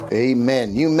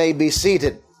Amen. You may be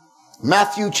seated.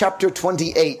 Matthew chapter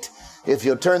 28. If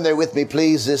you'll turn there with me,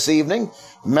 please, this evening.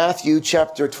 Matthew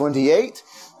chapter 28.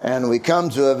 And we come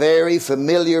to a very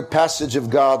familiar passage of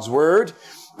God's Word.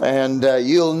 And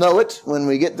you'll know it when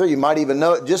we get there. You might even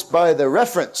know it just by the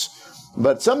reference.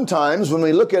 But sometimes when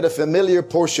we look at a familiar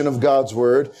portion of God's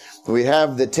Word, we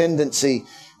have the tendency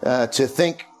to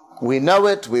think we know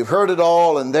it, we've heard it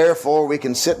all, and therefore we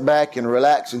can sit back and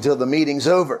relax until the meeting's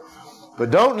over.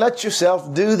 But don't let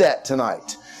yourself do that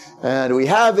tonight. And we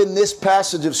have in this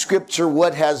passage of Scripture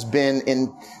what has been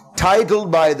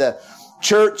entitled by the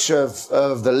Church of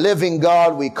the Living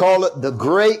God. We call it the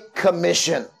Great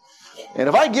Commission. And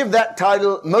if I give that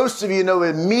title, most of you know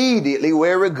immediately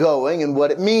where we're going and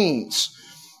what it means.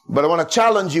 But I want to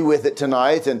challenge you with it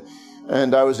tonight.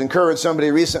 And I was encouraged.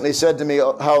 Somebody recently said to me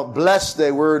how blessed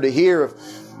they were to hear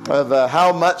of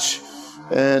how much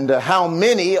and how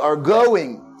many are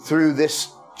going through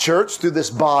this church, through this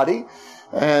body.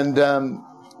 And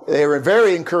they were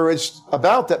very encouraged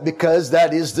about that because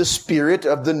that is the spirit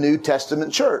of the New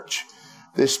Testament church.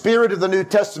 The spirit of the New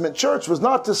Testament church was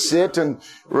not to sit and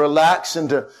relax and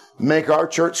to make our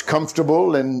church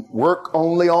comfortable and work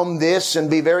only on this and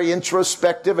be very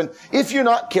introspective. And if you're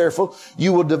not careful,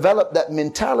 you will develop that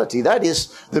mentality. That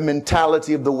is the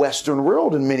mentality of the Western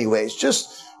world in many ways.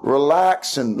 Just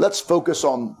relax and let's focus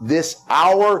on this,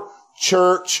 our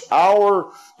church,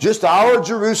 our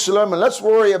Jerusalem, and let's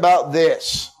worry about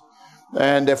this.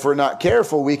 And if we're not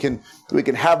careful, we can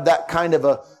have that kind of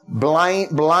a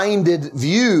blinded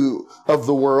view of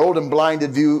the world and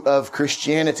blinded view of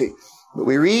Christianity. But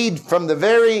we read from the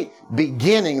very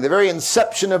beginning, the very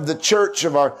inception of the church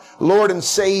of our Lord and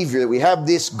Savior, that we have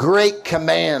this great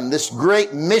command, this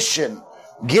great mission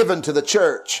given to the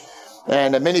church.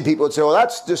 And many people would say, well,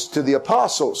 that's just to the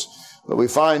apostles. But we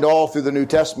find all through the New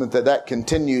Testament that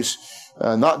continues,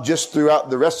 not just throughout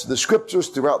the rest of the Scriptures,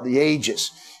 throughout the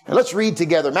ages. And let's read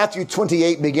together Matthew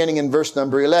 28, beginning in verse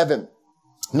number 11.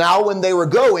 Now when they were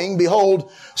going,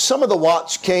 behold, some of the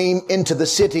watch came into the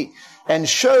city and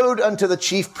showed unto the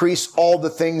chief priests all the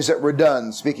things that were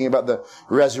done, speaking about the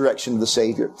resurrection of the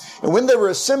Savior. And when they were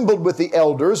assembled with the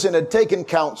elders and had taken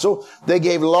counsel, they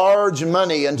gave large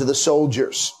money unto the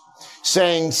soldiers,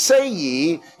 saying, say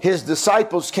ye, his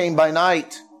disciples came by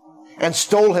night and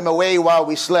stole him away while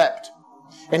we slept.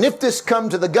 And if this come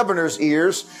to the governor's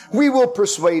ears, we will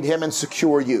persuade him and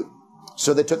secure you.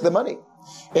 So they took the money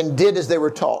and did as they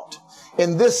were taught.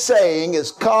 And this saying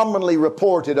is commonly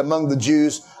reported among the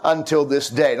Jews until this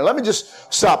day. Now let me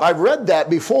just stop. I've read that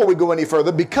before we go any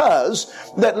further because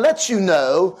that lets you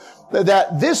know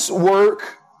that this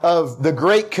work of the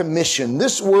Great Commission,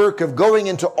 this work of going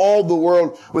into all the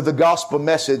world with the gospel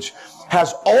message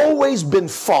has always been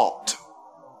fought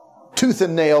tooth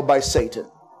and nail by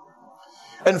Satan.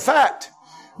 In fact,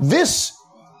 this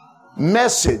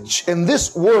message and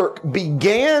this work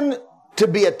began to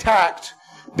be attacked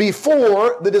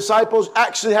before the disciples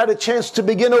actually had a chance to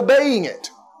begin obeying it.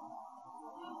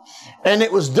 And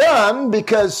it was done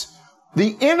because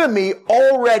the enemy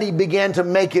already began to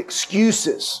make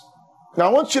excuses. Now,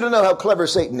 I want you to know how clever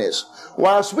Satan is.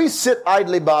 Whilst we sit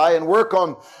idly by and work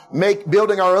on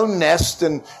building our own nest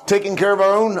and taking care of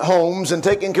our own homes and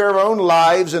taking care of our own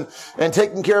lives and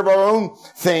taking care of our own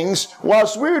things,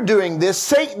 whilst we're doing this,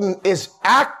 Satan is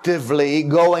actively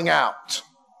going out.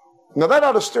 Now, that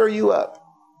ought to stir you up.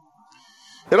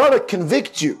 It ought to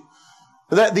convict you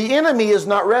that the enemy is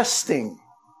not resting.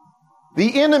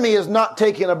 The enemy is not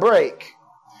taking a break.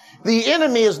 The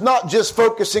enemy is not just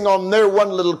focusing on their one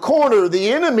little corner. The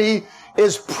enemy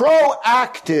is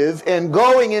proactive in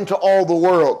going into all the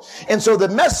world. And so the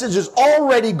message has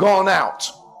already gone out.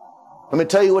 Let me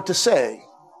tell you what to say.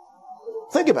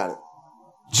 Think about it.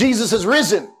 Jesus has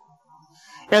risen.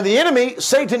 And the enemy,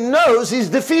 Satan, knows he's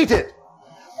defeated.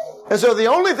 And so the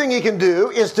only thing he can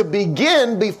do is to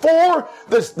begin before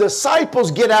the disciples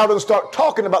get out and start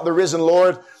talking about the risen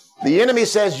Lord. The enemy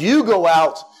says, you go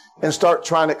out and start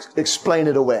trying to explain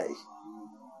it away.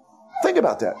 Think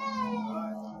about that.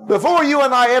 Before you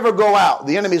and I ever go out,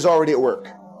 the enemy's already at work.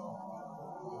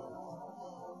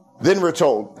 Then we're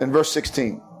told in verse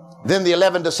 16, then the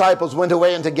 11 disciples went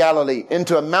away into Galilee,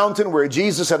 into a mountain where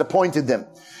Jesus had appointed them.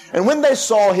 And when they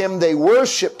saw him, they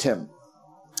worshipped him,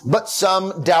 but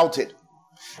some doubted.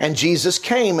 And Jesus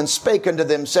came and spake unto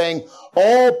them, saying,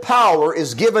 all power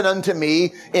is given unto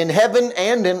me in heaven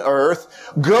and in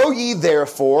earth. Go ye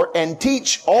therefore and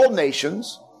teach all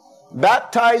nations,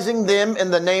 baptizing them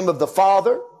in the name of the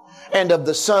Father and of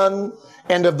the Son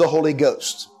and of the Holy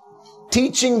Ghost,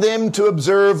 teaching them to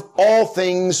observe all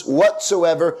things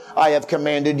whatsoever I have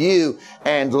commanded you.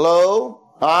 And lo,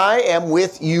 I am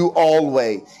with you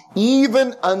always,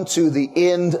 even unto the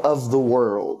end of the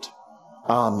world.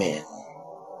 Amen.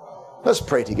 Let's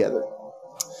pray together.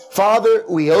 Father,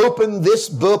 we open this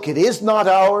book. It is not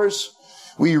ours.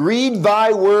 We read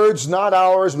thy words, not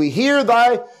ours. We hear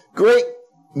thy great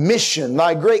mission,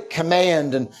 thy great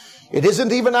command, and it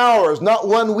isn't even ours, not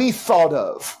one we thought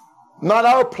of, not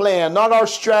our plan, not our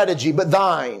strategy, but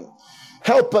thine.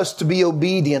 Help us to be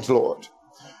obedient, Lord.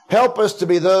 Help us to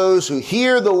be those who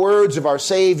hear the words of our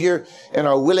Savior and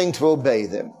are willing to obey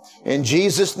them. In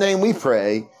Jesus' name we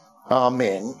pray.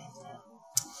 Amen.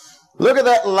 Look at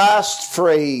that last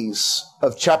phrase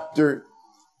of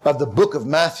the book of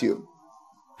Matthew.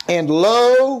 And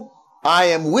lo, I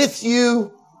am with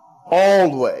you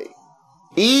always,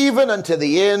 even unto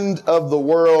the end of the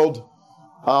world.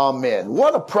 Amen.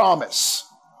 What a promise.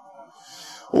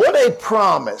 What a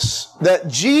promise that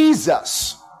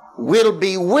Jesus will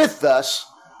be with us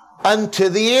unto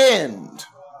the end.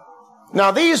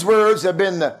 Now, these words have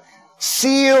been the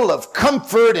seal of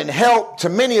comfort and help to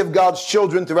many of God's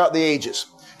children throughout the ages.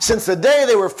 Since the day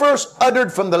they were first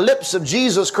uttered from the lips of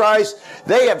Jesus Christ,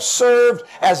 they have served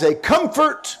as a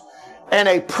comfort and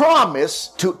a promise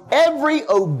to every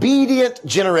obedient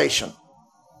generation.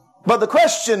 But the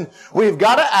question we've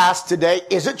got to ask today,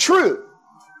 is it true?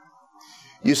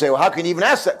 You say, well, how can you even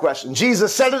ask that question?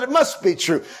 Jesus said it must be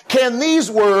true. Can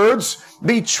these words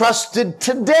be trusted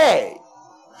today?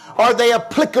 Are they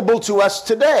applicable to us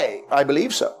today? I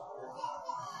believe so.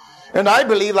 And I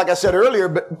believe, like I said earlier,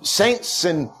 but saints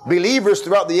and believers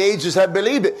throughout the ages have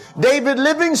believed it. David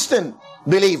Livingstone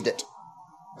believed it.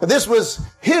 This was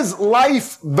his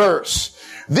life verse.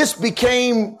 This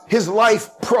became his life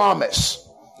promise.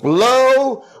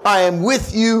 Lo, I am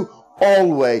with you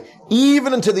always,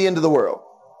 even unto the end of the world.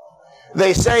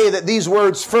 They say that these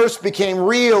words first became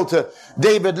real to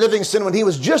David Livingstone when he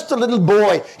was just a little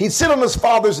boy. He'd sit on his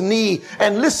father's knee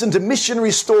and listen to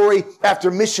missionary story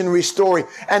after missionary story.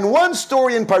 And one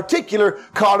story in particular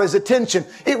caught his attention.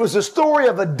 It was the story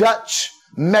of a Dutch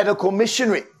medical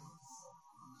missionary.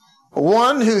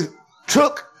 One who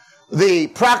took the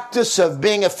practice of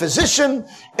being a physician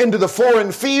into the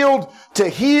foreign field to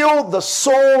heal the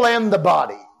soul and the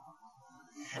body.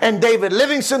 And David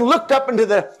Livingstone looked up into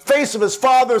the face of his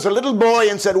father as a little boy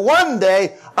and said, one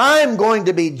day I'm going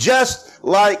to be just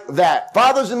like that.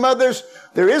 Fathers and mothers,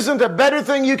 there isn't a better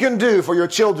thing you can do for your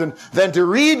children than to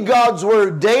read God's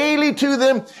word daily to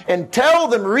them and tell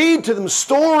them, read to them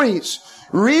stories,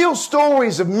 real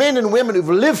stories of men and women who've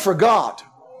lived for God,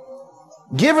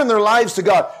 given their lives to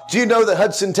God. Do you know that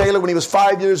Hudson Taylor, when he was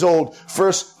 5 years old,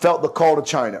 first felt the call to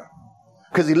China?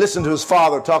 Because he listened to his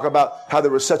father talk about how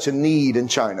there was such a need in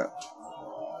China.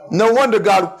 No wonder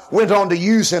God went on to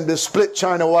use him to split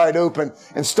China wide open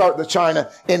and start the China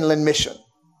Inland Mission.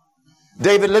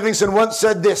 David Livingstone once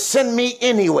said this, send me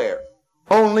anywhere,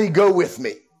 only go with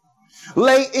me.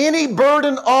 Lay any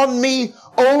burden on me,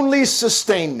 only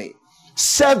sustain me.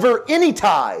 Sever any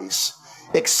ties,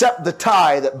 except the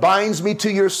tie that binds me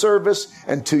to your service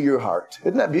and to your heart.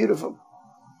 Isn't that beautiful?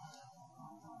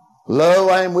 Lo,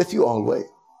 I am with you always,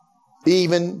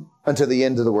 even unto the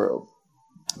end of the world.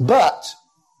 But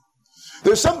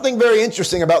there's something very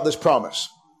interesting about this promise.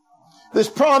 This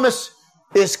promise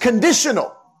is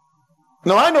conditional.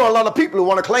 Now, I know a lot of people who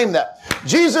want to claim that.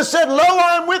 Jesus said, lo,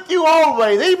 I am with you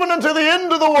always, even unto the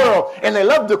end of the world. And they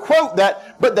love to quote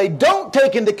that, but they don't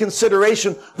take into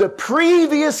consideration the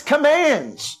previous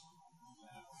commands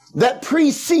that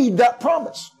precede that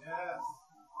promise.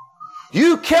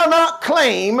 You cannot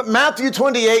claim Matthew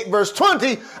 28 verse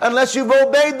 20 unless you've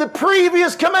obeyed the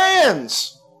previous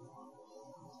commands.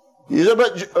 You say,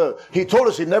 but he told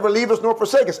us he'd never leave us nor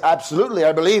forsake us. Absolutely,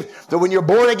 I believe that when you're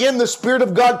born again, the Spirit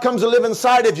of God comes to live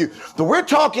inside of you. But we're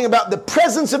talking about the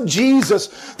presence of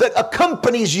Jesus that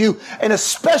accompanies you in a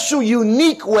special,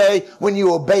 unique way when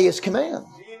you obey his command.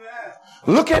 Amen.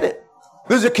 Look at it.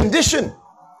 There's a condition.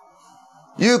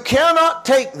 You cannot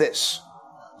take this.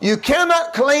 You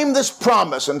cannot claim this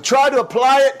promise and try to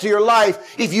apply it to your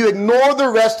life if you ignore the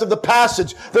rest of the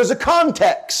passage. There's a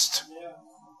context.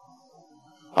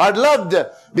 I'd love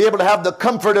to be able to have the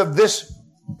comfort of this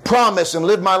promise and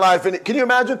live my life in it. Can you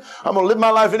imagine? I'm going to live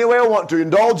my life any way I want to.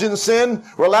 Indulge in sin,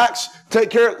 relax,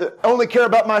 only care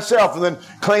about myself, and then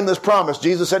claim this promise.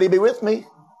 Jesus said he'd be with me.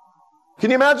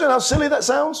 Can you imagine how silly that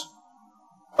sounds?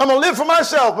 I'm going to live for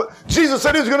myself, but Jesus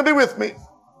said he was going to be with me.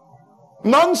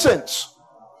 Nonsense.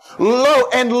 Lo,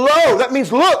 that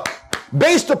means look,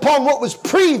 based upon what was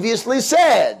previously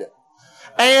said.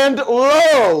 And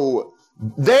lo,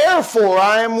 therefore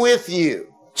I am with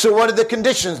you. So what are the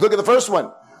conditions? Look at the first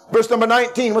one. Verse number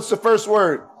 19, what's the first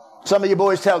word? Some of you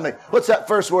boys tell me, what's that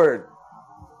first word?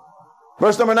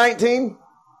 Verse number 19.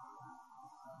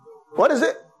 What is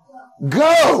it?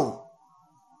 Go.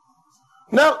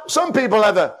 Now, some people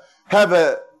have a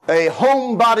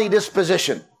homebody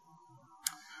disposition.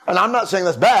 And I'm not saying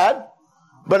that's bad,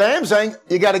 but I am saying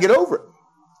you got to get over it.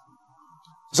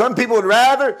 Some people would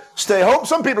rather stay home.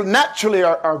 Some people naturally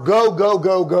are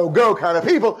go kind of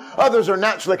people. Others are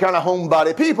naturally kind of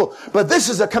homebody people. But this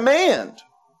is a command.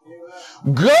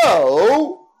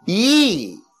 Go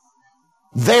ye,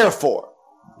 therefore,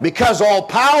 because all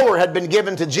power had been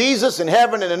given to Jesus in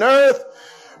heaven and in earth,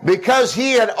 because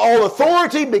he had all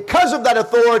authority, because of that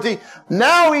authority,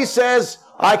 now he says,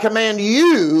 I command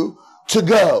you to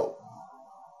go.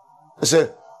 It's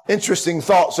an interesting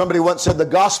thought. Somebody once said the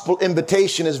gospel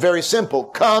invitation is very simple.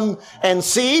 Come and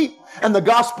see. And the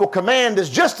gospel command is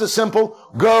just as simple.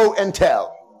 Go and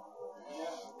tell.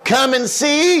 Come and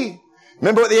see.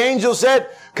 Remember what the angel said?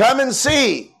 Come and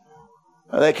see.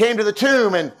 They came to the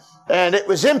tomb and it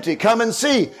was empty. Come and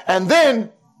see. And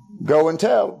then go and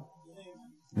tell.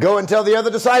 Go and tell the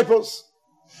other disciples.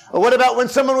 Or what about when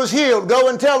someone was healed? Go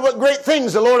and tell what great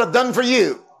things the Lord hath done for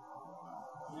you.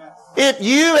 If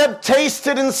you have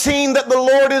tasted and seen that the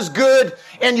Lord is good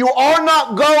and you are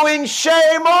not going,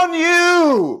 shame on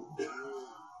you.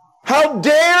 How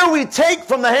dare we take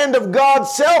from the hand of God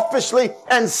selfishly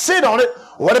and sit on it?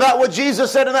 What about what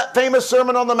Jesus said in that famous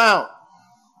Sermon on the Mount?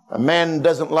 A man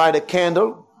doesn't light a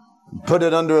candle and put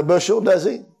it under a bushel, does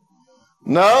he?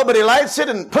 No, but he lights it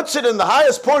and puts it in the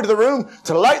highest point of the room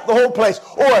to light the whole place.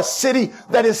 Or a city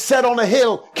that is set on a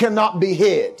hill cannot be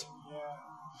hid.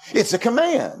 It's a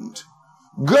command.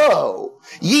 Go.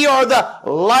 Ye are the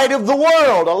light of the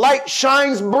world. A light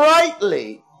shines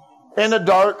brightly in a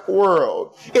dark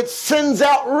world. It sends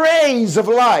out rays of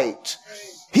light.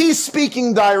 He's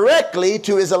speaking directly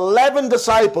to his 11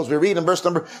 disciples. We read in verse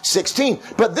number 16.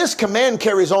 But this command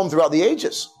carries on throughout the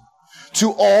ages.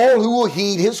 To all who will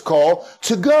heed his call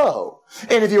to go.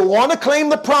 And if you want to claim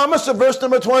the promise of verse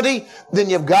number 20, then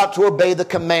you've got to obey the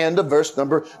command of verse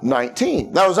number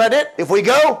 19. Now, is that it? If we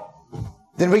go,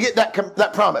 then we get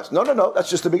that promise. No. That's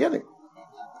just the beginning.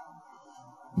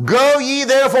 Go ye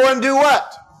therefore and do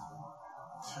what?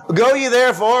 Go ye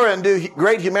therefore and do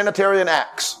great humanitarian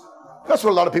acts. That's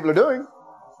what a lot of people are doing.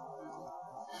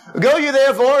 Go ye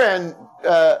therefore and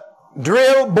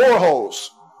drill boreholes.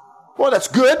 Well, that's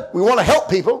good. We want to help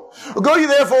people. Go ye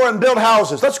therefore and build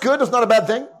houses. That's good. That's not a bad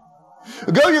thing.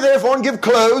 Go ye therefore and give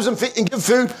clothes and give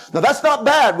food. Now, that's not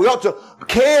bad. We ought to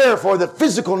care for the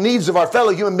physical needs of our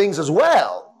fellow human beings as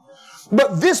well.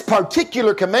 But this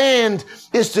particular command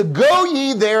is to go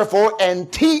ye therefore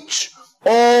and teach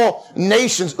all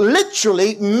nations.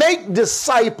 Literally, make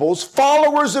disciples,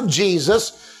 followers of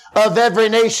Jesus, of every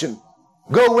nation.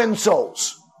 Go win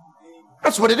souls.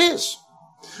 That's what it is.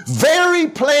 Very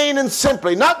plain and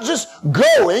simply. Not just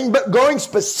going, but going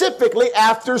specifically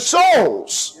after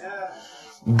souls.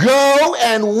 Go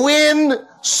and win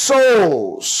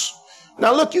souls.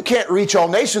 Now look, you can't reach all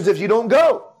nations if you don't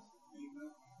go.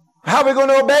 How are we going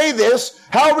to obey this?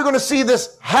 How are we going to see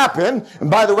this happen? And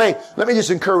by the way, let me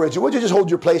just encourage you. Would you just hold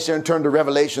your place here and turn to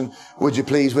Revelation, would you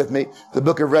please, with me? The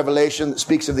book of Revelation that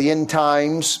speaks of the end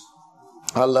times.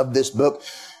 I love this book.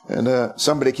 And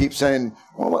somebody keeps saying,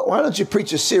 well, why don't you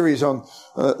preach a series on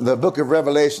the book of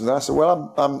Revelation? And I said,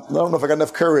 well, I don't know if I got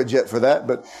enough courage yet for that,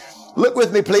 but look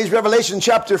with me, please. Revelation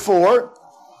chapter 4.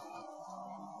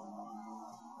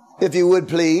 If you would,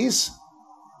 please.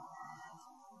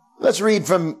 Let's read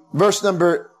from verse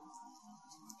number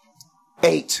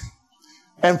 8.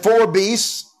 And 4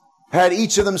 beasts had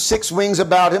each of them 6 wings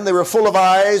about him. They were full of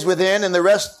eyes within, and the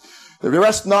rest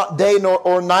not day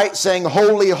nor night, saying,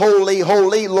 Holy, holy,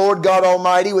 holy, Lord God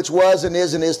Almighty, which was and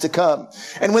is to come.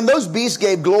 And when those beasts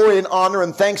gave glory and honor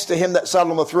and thanks to him that sat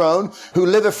on the throne, who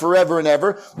liveth forever and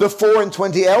ever, the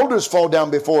 24 elders fall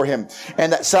down before him,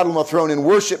 and that sat on the throne, and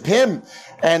worship him,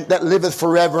 and that liveth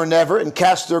forever and ever, and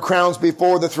cast their crowns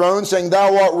before the throne, saying,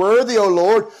 Thou art worthy, O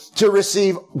Lord, to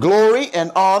receive glory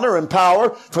and honor and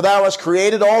power, for thou hast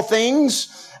created all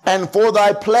things, and for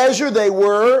thy pleasure they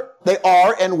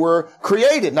are and were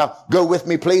created. Now, go with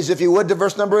me, please, if you would, to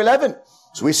verse number 11.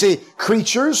 So we see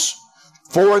creatures,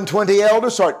 24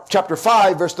 elders, chapter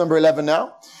 5, verse number 11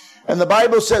 now. And the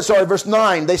Bible says, verse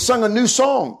 9, they sung a new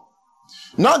song.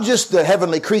 Not just the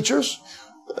heavenly creatures.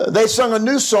 They sung a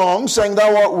new song, saying,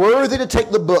 Thou art worthy to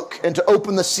take the book and to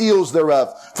open the seals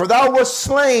thereof. For thou wast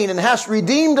slain and hast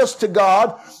redeemed us to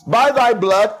God by thy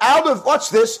blood out of, watch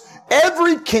this,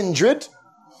 every kindred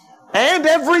and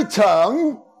every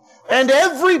tongue and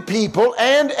every people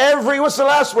and every, what's the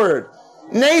last word?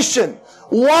 Nation.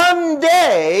 one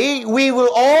day we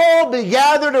will all be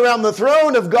gathered around the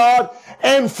throne of God,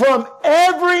 and from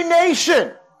every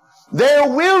nation there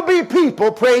will be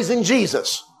people praising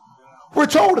Jesus. We're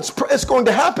told it's going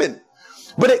to happen.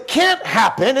 But it can't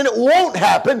happen and it won't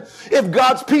happen if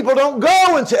God's people don't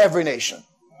go into every nation.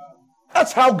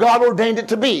 That's how God ordained it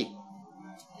to be.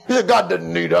 He said, God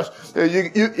didn't need us.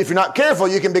 If you're not careful,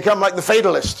 you can become like the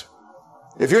fatalist.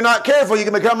 If you're not careful, you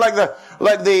can become like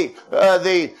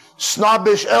the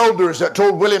snobbish elders that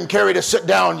told William Carey to sit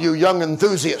down, you young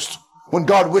enthusiast. When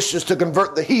God wishes to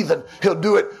convert the heathen, he'll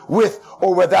do it with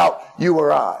or without you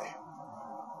or I.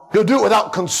 He'll do it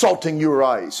without consulting you or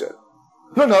I, he said.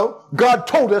 No, God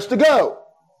told us to go.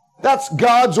 That's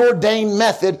God's ordained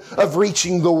method of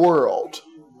reaching the world.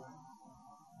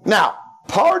 Now,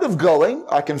 part of going,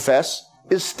 I confess,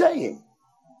 is staying.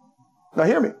 Now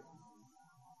hear me.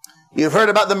 You've heard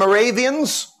about the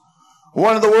Moravians,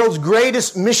 one of the world's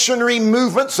greatest missionary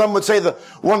movements. Some would say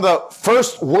one of the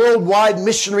first worldwide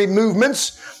missionary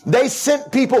movements. They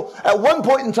sent people, at one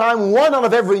point in time, 1 out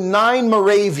of every 9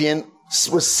 Moravian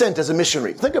was sent as a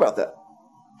missionary. Think about that.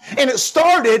 And it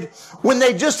started when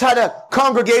they just had a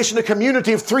congregation, a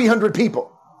community of 300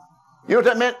 people. You know what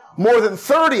that meant? More than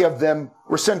 30 of them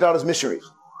were sent out as missionaries.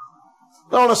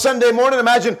 Now, on a Sunday morning,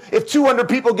 imagine if 200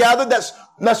 people gathered,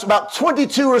 that's about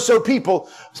 22 or so people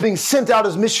being sent out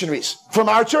as missionaries from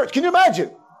our church. Can you imagine?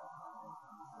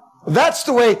 That's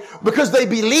the way, because they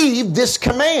believed this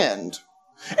command.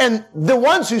 And the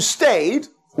ones who stayed,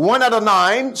 1 out of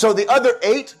 9, so the other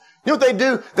 8, you know what they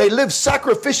do? They live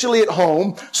sacrificially at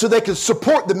home so they could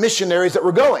support the missionaries that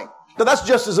were going. Now that's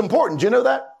just as important. Do you know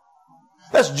that?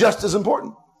 That's just as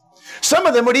important. Some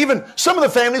of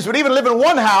the families would even live in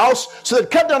one house so they'd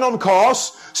cut down on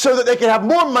costs so that they could have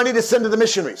more money to send to the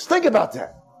missionaries. Think about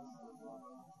that.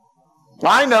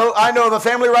 I know of a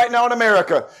family right now in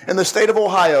America, in the state of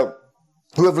Ohio,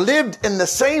 who have lived in the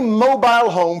same mobile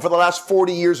home for the last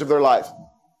 40 years of their life.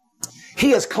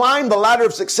 He has climbed the ladder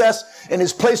of success in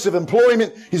his place of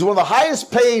employment. He's one of the highest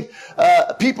paid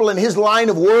people in his line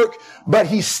of work, but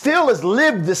he still has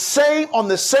lived on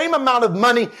the same amount of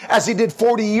money as he did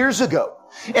 40 years ago.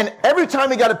 And every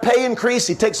time he got a pay increase,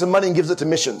 he takes some money and gives it to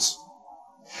missions.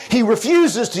 He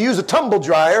refuses to use a tumble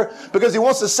dryer because he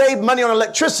wants to save money on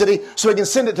electricity so he can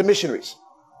send it to missionaries.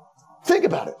 Think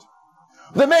about it.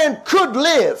 The man could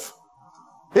live.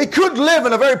 He could live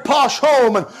in a very posh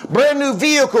home and brand new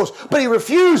vehicles, but he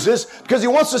refuses because he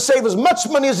wants to save as much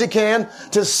money as he can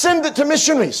to send it to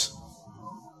missionaries.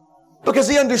 Because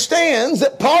he understands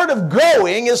that part of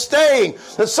going is staying,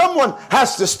 that someone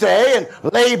has to stay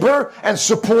and labor and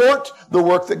support the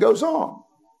work that goes on.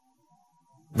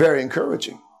 Very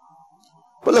encouraging.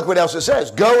 But look what else it says.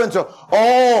 Go into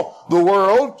all the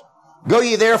world. Go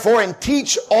ye therefore and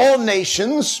teach all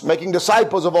nations, making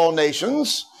disciples of all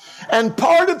nations. And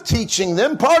part of teaching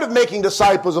them, part of making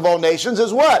disciples of all nations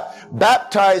is what?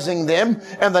 Baptizing them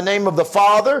in the name of the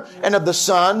Father and of the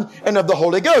Son and of the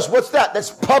Holy Ghost. What's that?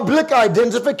 That's public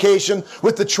identification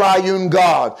with the triune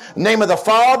God. Name of the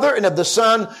Father and of the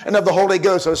Son and of the Holy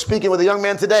Ghost. I was speaking with a young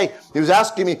man today. He was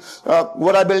asking me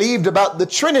what I believed about the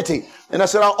Trinity. And I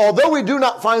said, although we do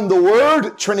not find the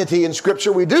word Trinity in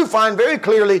Scripture, we do find very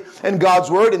clearly in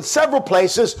God's Word in several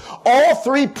places, all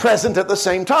three present at the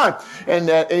same time.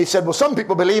 And he said, well, some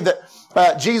people believe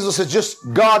that Jesus is just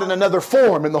God in another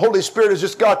form, and the Holy Spirit is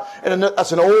just God. And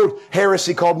that's an old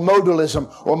heresy called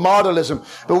modalism or modelism.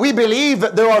 But we believe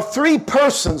that there are three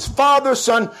persons, Father,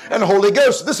 Son, and Holy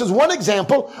Ghost. This is one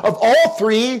example of all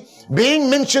three being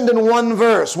mentioned in one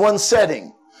verse, one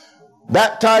setting.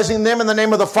 Baptizing them in the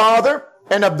name of the Father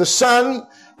and of the Son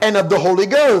and of the Holy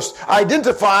Ghost,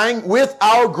 identifying with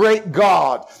our great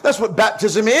God. That's what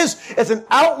baptism is. It's an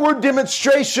outward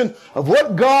demonstration of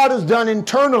what God has done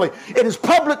internally. It is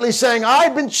publicly saying,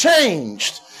 I've been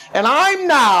changed, and I'm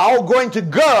now going to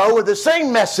go with the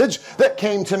same message that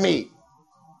came to me.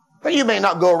 But you may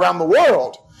not go around the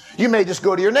world. You may just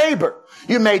go to your neighbor.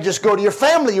 You may just go to your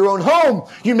family, your own home.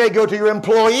 You may go to your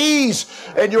employees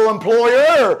and your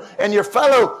employer and your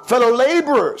fellow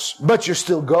laborers, but you're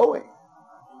still going.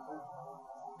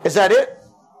 Is that it?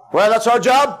 Well, that's our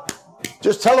job.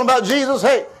 Just tell them about Jesus.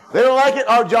 Hey, they don't like it,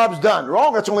 our job's done.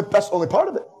 Wrong. That's only part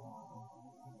of it.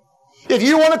 If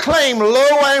you want to claim, lo,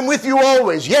 I am with you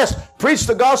always. Yes, preach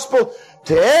the gospel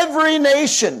to every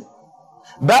nation,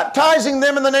 baptizing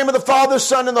them in the name of the Father,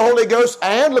 Son, and the Holy Ghost.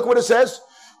 And look what it says.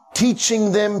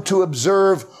 Teaching them to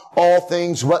observe all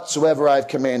things whatsoever I've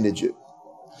commanded you.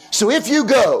 So if you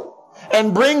go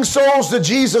and bring souls to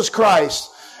Jesus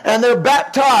Christ and they're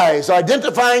baptized,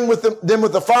 identifying with them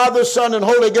with the Father, Son, and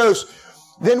Holy Ghost,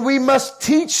 then we must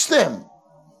teach them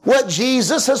what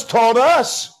Jesus has taught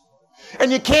us.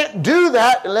 And you can't do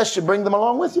that unless you bring them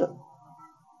along with you.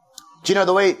 Do you know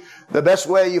the best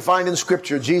way you find in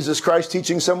Scripture Jesus Christ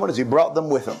teaching someone is He brought them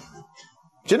with Him.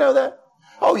 Do you know that?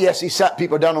 Oh yes, He sat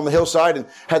people down on the hillside and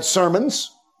had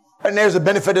sermons. And there's a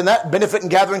benefit in that, benefit in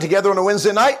gathering together on a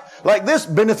Wednesday night like this,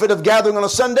 benefit of gathering on a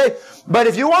Sunday. But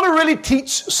if you want to really teach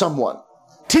someone,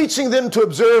 teaching them to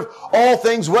observe all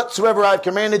things whatsoever I've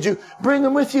commanded you, bring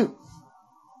them with you.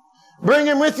 Bring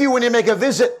them with you when you make a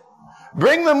visit.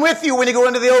 Bring them with you when you go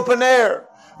into the open air.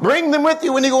 Bring them with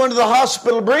you when you go into the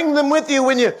hospital. Bring them with you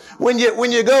when you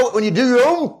do your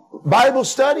own Bible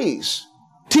studies.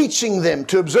 Teaching them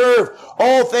to observe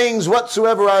all things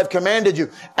whatsoever I have commanded you.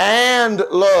 And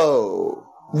lo,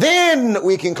 then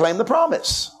we can claim the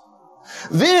promise.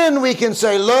 Then we can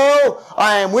say, lo,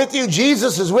 I am with you.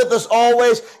 Jesus is with us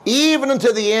always, even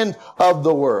unto the end of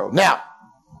the world. Now,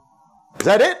 is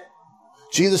that it?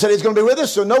 Jesus said He's going to be with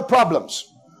us, so no problems.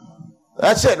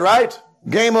 That's it, right?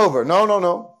 Game over.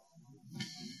 No.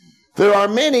 There are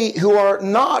many who are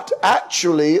not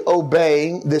actually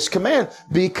obeying this command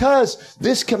because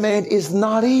this command is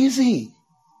not easy.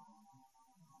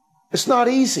 It's not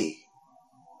easy.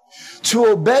 To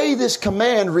obey this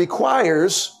command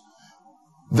requires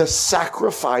the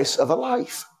sacrifice of a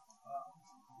life.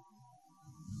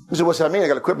 You say, what's that mean? I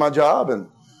got to quit my job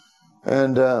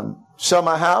and sell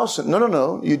my house?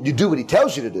 No. You do what He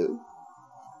tells you to do.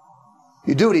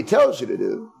 You do what He tells you to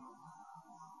do.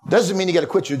 Doesn't mean you got to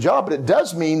quit your job, but it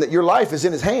does mean that your life is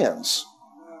in His hands.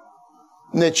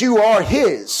 And that you are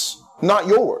His, not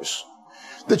yours.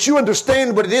 That you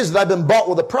understand what it is that I've been bought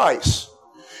with a price.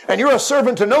 And you're a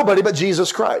servant to nobody but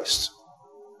Jesus Christ.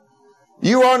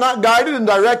 You are not guided and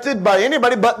directed by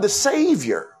anybody but the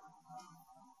Savior.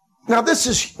 Now this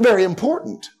is very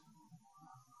important.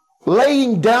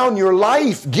 Laying down your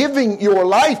life, giving your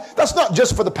life, that's not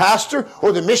just for the pastor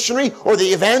or the missionary or the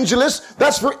evangelist.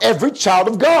 That's for every child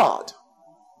of God.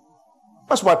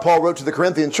 That's why Paul wrote to the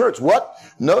Corinthian church, what?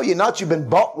 Know ye not you've been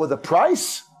bought with a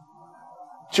price?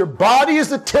 Your body is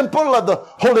the temple of the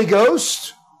Holy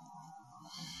Ghost.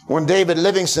 When David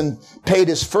Livingstone paid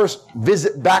his first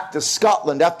visit back to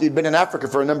Scotland after he'd been in Africa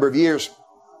for a number of years,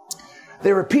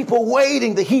 there were people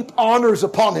waiting to heap honors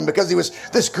upon him because he was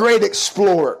this great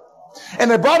explorer.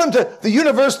 And they brought him to the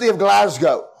University of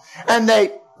Glasgow, and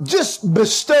they just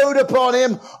bestowed upon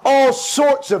him all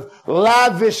sorts of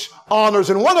lavish honors.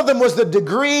 And one of them was the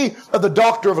degree of the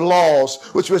Doctor of Laws,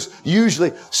 which was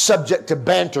usually subject to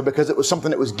banter because it was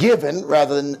something that was given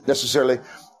rather than necessarily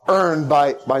earned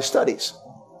by studies.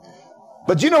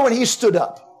 But you know, when he stood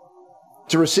up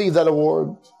to receive that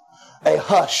award, a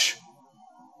hush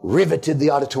riveted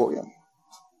the auditorium.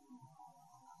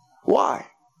 Why?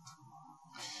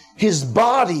 His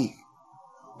body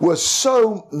was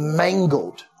so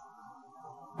mangled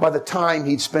by the time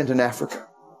he'd spent in Africa.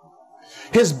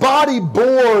 His body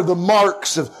bore the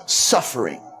marks of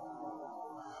suffering.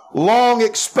 Long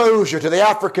exposure to the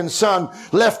African sun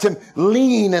left him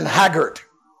lean and haggard.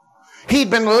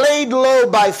 He'd been laid low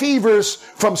by fevers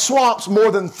from swamps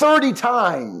more than 30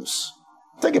 times.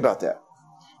 Think about that.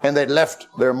 And they'd left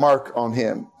their mark on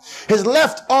him. His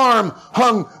left arm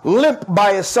hung limp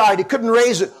by his side. He couldn't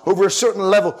raise it over a certain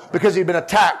level because he'd been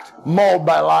attacked, mauled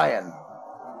by a lion.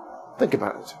 Think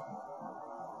about it.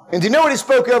 And do you know what he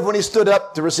spoke of when he stood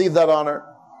up to receive that honor?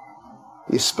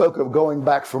 He spoke of going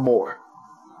back for more.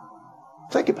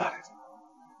 Think about it.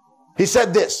 He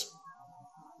said this,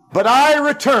 but I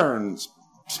return,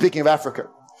 speaking of Africa,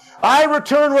 I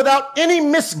return without any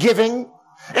misgiving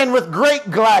and with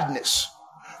great gladness.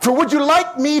 For would you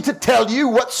like me to tell you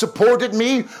what supported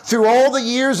me through all the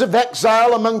years of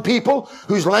exile among people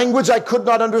whose language I could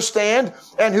not understand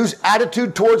and whose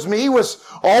attitude towards me was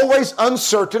always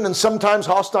uncertain and sometimes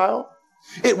hostile?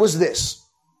 It was this: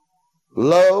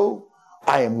 lo,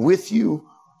 I am with you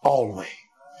always,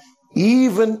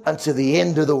 even unto the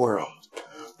end of the world.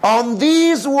 On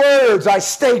these words I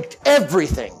staked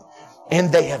everything,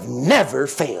 and they have never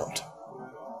failed.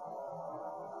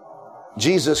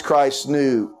 Jesus Christ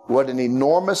knew what an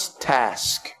enormous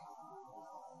task.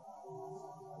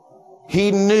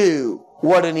 He knew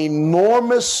what an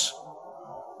enormous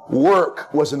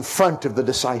work was in front of the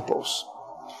disciples.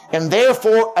 And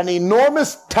therefore, an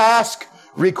enormous task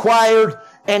required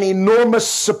an enormous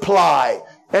supply.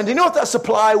 And do you know what that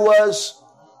supply was?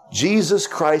 Jesus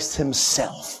Christ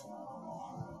Himself.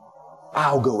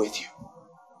 I'll go with you.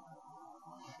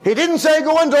 He didn't say,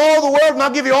 go into all the world and I'll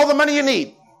give you all the money you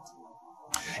need.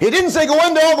 He didn't say, go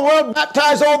into all the world,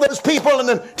 baptize all those people, and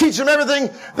then teach them everything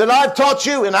that I've taught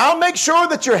you, and I'll make sure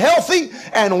that you're healthy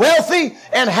and wealthy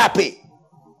and happy.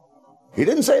 He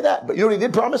didn't say that, but you know what he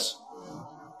did promise?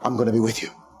 I'm going to be with you.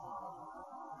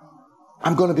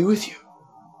 I'm going to be with you.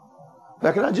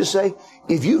 Now, can I just say,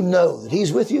 if you know that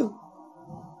he's with you,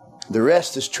 the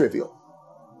rest is trivial.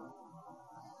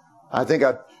 I think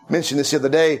I mentioned this the other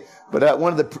day, but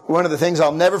one of the things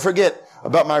I'll never forget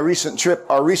about our recent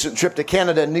trip to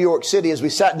Canada and New York City, as we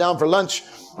sat down for lunch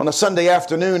on a Sunday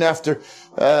afternoon after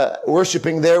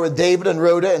worshiping there with David and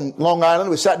Rhoda in Long Island.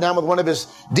 We sat down with one of his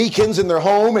deacons in their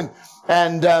home,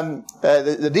 and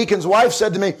the deacon's wife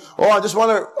said to me, "Oh, I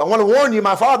want to warn you,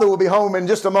 my father will be home in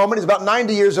just a moment. He's about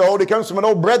 90 years old. He comes from an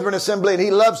old Brethren assembly, and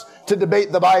he loves to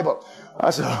debate the Bible." I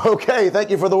said, "Okay,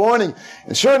 thank you for the warning."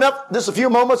 And sure enough, just a few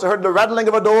moments, I heard the rattling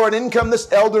of a door, and in come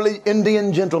this elderly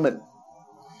Indian gentleman.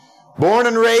 Born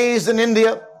and raised in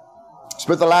India,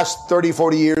 spent the last 30,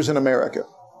 40 years in America.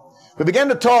 We began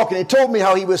to talk, and he told me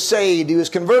how he was saved. He was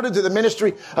converted to the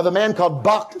ministry of a man called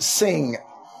Bach Singh.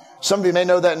 Some of you may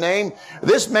know that name.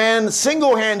 This man,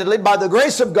 single-handedly, by the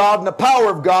grace of God and the power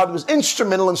of God, was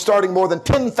instrumental in starting more than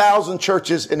 10,000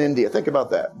 churches in India. Think about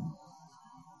that.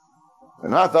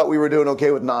 And I thought we were doing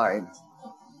okay with 9.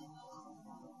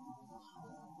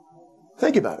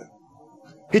 Think about it.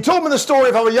 He told me the story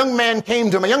of how a young man came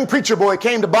to him, a young preacher boy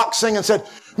came to Bach Singh and said,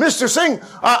 "Mr. Singh,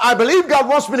 I believe God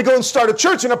wants me to go and start a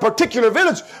church in a particular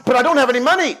village, but I don't have any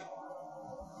money."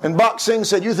 And Bach Singh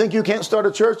said, "You think you can't start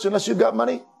a church unless you've got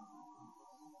money?"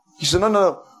 He said,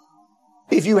 No.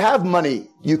 If you have money,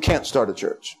 you can't start a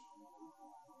church.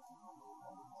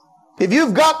 If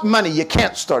you've got money, you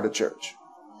can't start a church.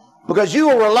 Because you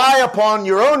will rely upon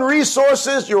your own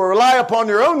resources. You will rely upon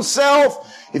your own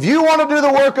self. If you want to do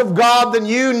the work of God, then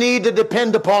you need to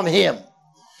depend upon Him.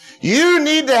 You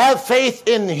need to have faith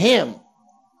in Him.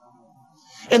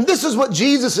 And this is what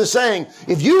Jesus is saying.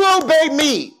 If you obey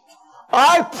me,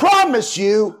 I promise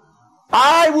you,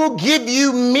 I will give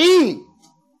you me.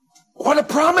 What a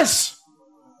promise.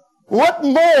 What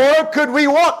more could we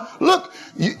want? Look,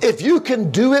 if you can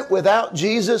do it without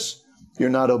Jesus, you're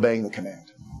not obeying the command.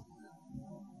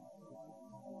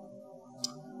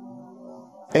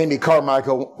 Amy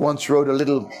Carmichael once wrote a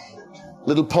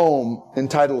little poem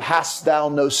entitled, "Hast Thou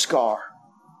No Scar?"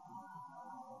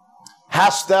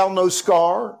 Hast thou no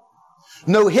scar?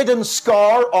 No hidden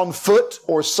scar on foot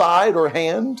or side or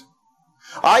hand?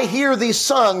 I hear thee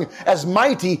sung as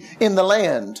mighty in the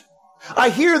land. I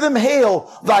hear them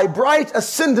hail thy bright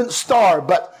ascendant star,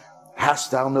 but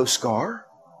hast thou no scar?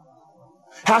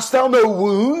 Hast thou no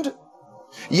wound?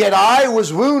 Yet I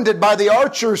was wounded by the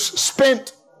archers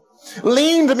spent,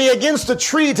 leaned me against a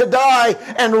tree to die,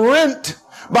 and rent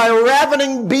by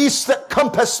ravening beasts that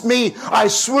compassed me, I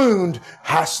swooned.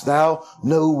 Hast thou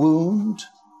no wound?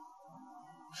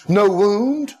 No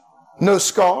wound? No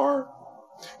scar?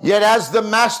 Yet as the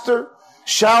master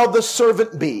shall the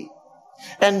servant be,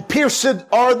 and pierced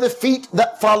are the feet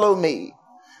that follow me.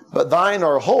 But thine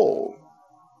are whole.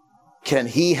 Can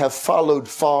he have followed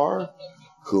far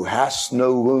who has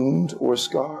no wound or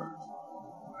scar?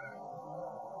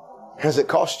 Has it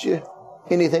cost you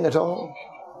anything at all?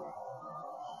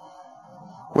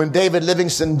 When David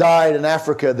Livingstone died in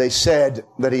Africa, they said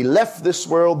that he left this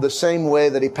world the same way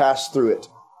that he passed through it,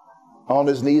 on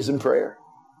his knees in prayer.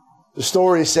 The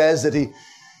story says that he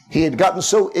had gotten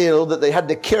so ill that they had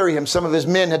to carry him. Some of his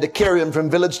men had to carry him from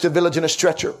village to village in a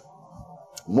stretcher.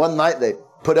 One night they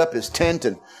put up his tent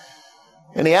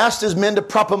and he asked his men to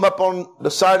prop him up on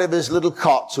the side of his little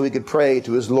cot so he could pray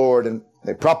to his Lord. And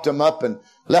they propped him up and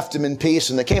left him in peace.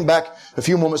 And they came back a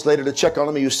few moments later to check on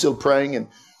him. He was still praying. And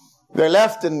they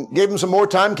left and gave him some more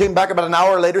time, came back about an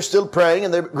hour later, still praying.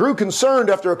 And they grew concerned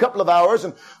after a couple of hours.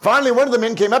 And finally, one of the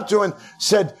men came up to him and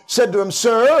said to him,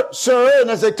 "Sir, sir."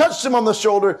 And as they touched him on the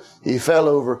shoulder, he fell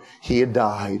over. He had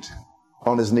died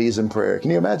on his knees in prayer.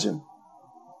 Can you imagine?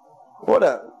 What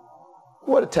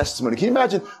a testimony. Can you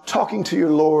imagine talking to your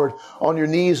Lord on your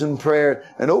knees in prayer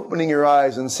and opening your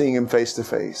eyes and seeing Him face to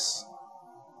face?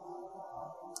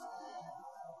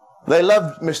 They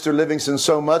loved Mr. Livingstone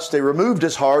so much, they removed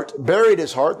his heart, buried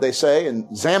his heart, they say, in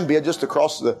Zambia, just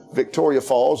across the Victoria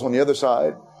Falls on the other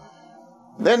side.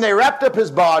 Then they wrapped up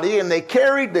his body and they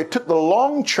took the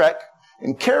long trek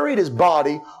and carried his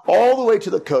body all the way to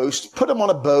the coast, put him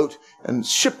on a boat and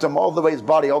shipped him his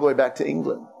body all the way back to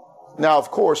England. Now,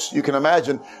 of course, you can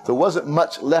imagine there wasn't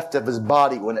much left of his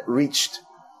body when it reached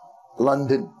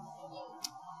London.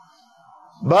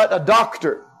 But a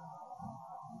doctor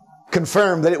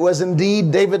confirmed that it was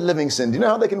indeed David Livingstone. Do you know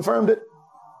how they confirmed it?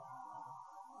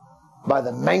 By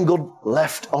the mangled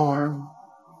left arm.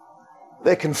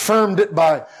 They confirmed it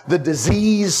by the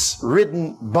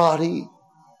disease-ridden body.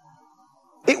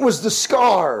 It was the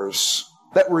scars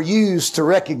that were used to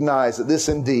recognize that this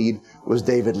indeed was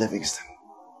David Livingston.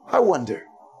 I wonder,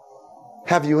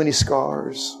 have you any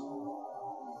scars?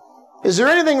 Is there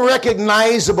anything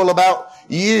recognizable about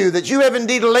you that you have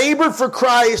indeed labored for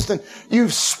Christ and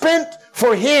you've spent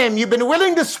for Him? You've been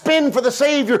willing to spend for the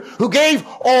Savior who gave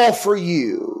all for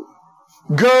you.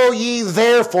 Go ye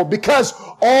therefore, because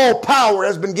all power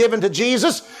has been given to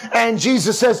Jesus, and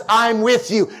Jesus says, I'm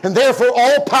with you, and therefore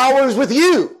all power is with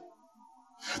you.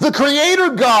 The Creator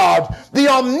God, the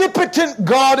omnipotent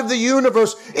God of the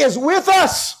universe, is with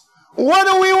us. What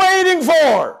are we waiting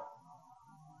for?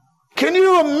 Can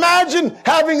you imagine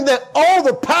having all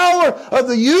the power of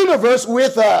the universe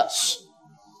with us?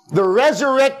 The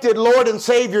resurrected Lord and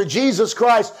Savior, Jesus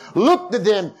Christ, looked at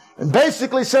them and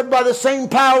basically said, by the same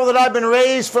power that I've been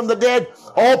raised from the dead,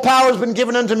 all power has been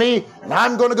given unto me, and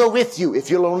I'm going to go with you if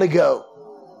you'll only go.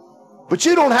 But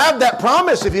you don't have that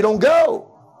promise if you don't go.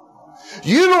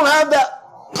 You don't have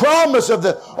that promise of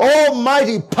the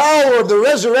almighty power of the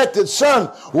resurrected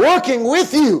Son working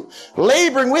with you,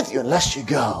 laboring with you, unless you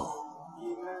go.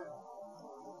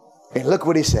 And look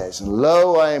what He says. And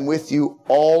lo, I am with you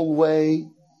always,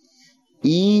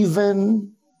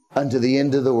 even unto the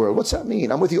end of the world. What's that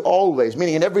mean? I'm with you always,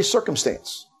 meaning in every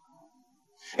circumstance,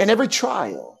 in every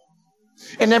trial,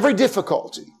 in every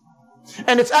difficulty.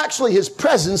 And it's actually His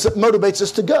presence that motivates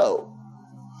us to go.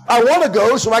 I want to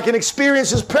go so I can experience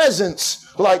His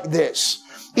presence like this.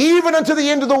 Even unto the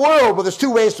end of the world. Well, there's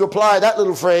two ways to apply that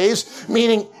little phrase,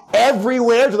 meaning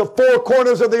everywhere, to the four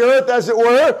corners of the earth, as it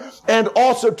were, and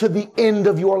also to the end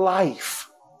of your life.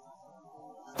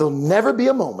 There'll never be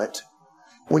a moment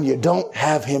when you don't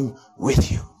have Him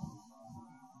with you.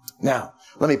 Now,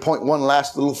 let me point one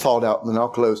last little thought out, and then I'll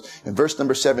close. In verse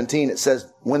number 17, it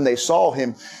says, when they saw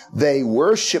Him, they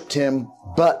worshiped Him,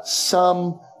 but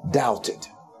some doubted.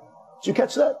 Did you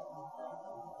catch that?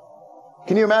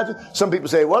 Can you imagine? Some people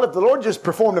say, well, if the Lord just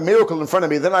performed a miracle in front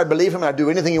of me, then I'd believe Him and I'd do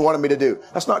anything He wanted me to do.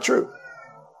 That's not true.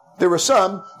 There were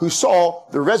some who saw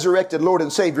the resurrected Lord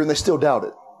and Savior and they still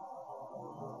doubted.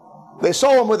 They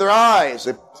saw Him with their eyes.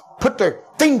 They put their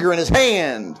finger in His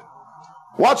hand,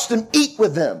 watched Him eat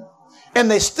with them, and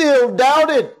they still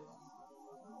doubted.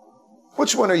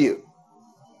 Which one are you?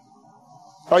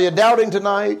 Are you doubting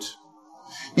tonight?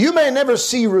 You may never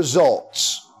see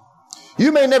results.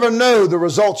 You may never know the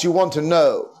results you want to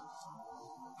know,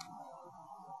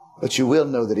 but you will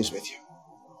know that He's with you.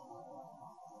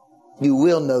 You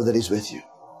will know that He's with you.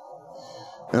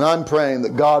 And I'm praying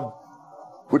that God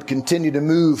would continue to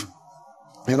move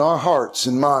in our hearts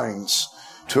and minds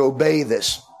to obey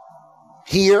this.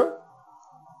 Here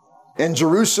in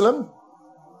Jerusalem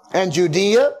and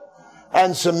Judea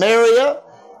and Samaria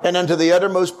and unto the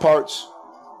uttermost parts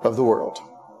of the world.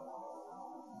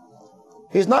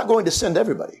 He's not going to send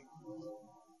everybody.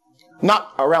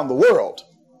 Not around the world.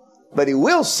 But He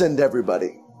will send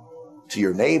everybody to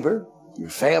your neighbor, your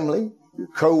family, your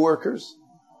co-workers.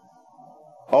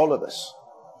 All of us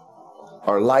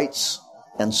are lights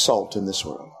and salt in this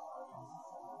world.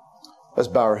 Let's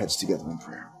bow our heads together in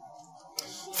prayer.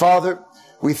 Father,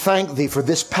 we thank Thee for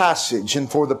this passage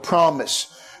and for the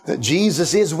promise that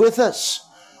Jesus is with us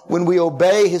when we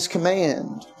obey His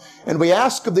command. And we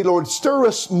ask of Thee, Lord, stir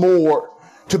us more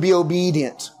to be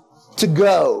obedient, to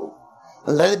go.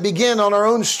 And let it begin on our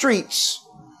own streets.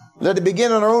 Let it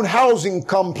begin on our own housing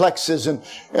complexes and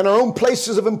in our own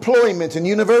places of employment and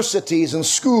universities and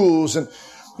schools. And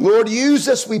Lord, use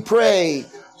us, we pray.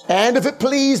 And if it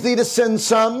please Thee to send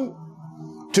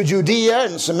some to Judea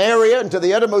and Samaria and to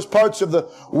the uttermost parts of the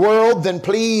world, then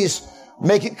please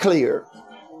make it clear.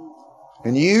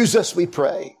 And use us, we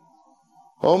pray.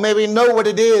 Oh, may we know what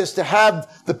it is to have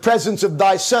the presence of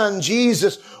Thy Son,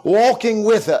 Jesus, walking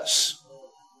with us.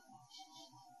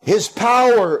 His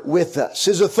power with us.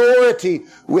 His authority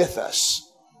with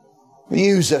us.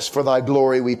 Use us for Thy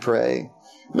glory, we pray.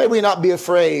 May we not be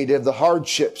afraid of the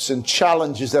hardships and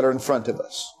challenges that are in front of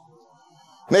us.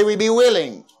 May we be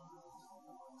willing,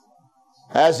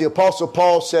 as the Apostle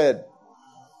Paul said,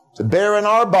 to bear in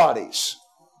our bodies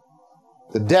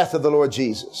the death of the Lord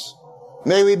Jesus.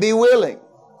 May we be willing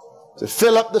to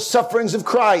fill up the sufferings of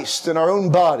Christ in our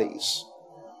own bodies.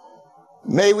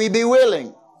 May we be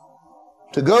willing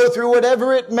to go through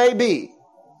whatever it may be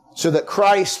so that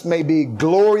Christ may be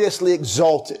gloriously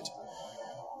exalted,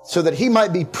 so that He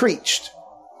might be preached,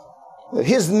 that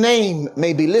His name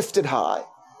may be lifted high,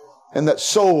 and that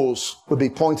souls would be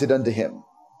pointed unto Him.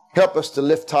 Help us to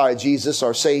lift high Jesus,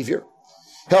 our Savior.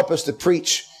 Help us to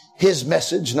preach His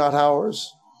message, not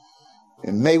ours.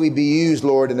 And may we be used,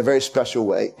 Lord, in a very special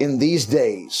way in these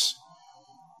days.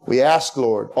 We ask,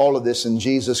 Lord, all of this in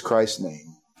Jesus Christ's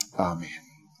name. Amen.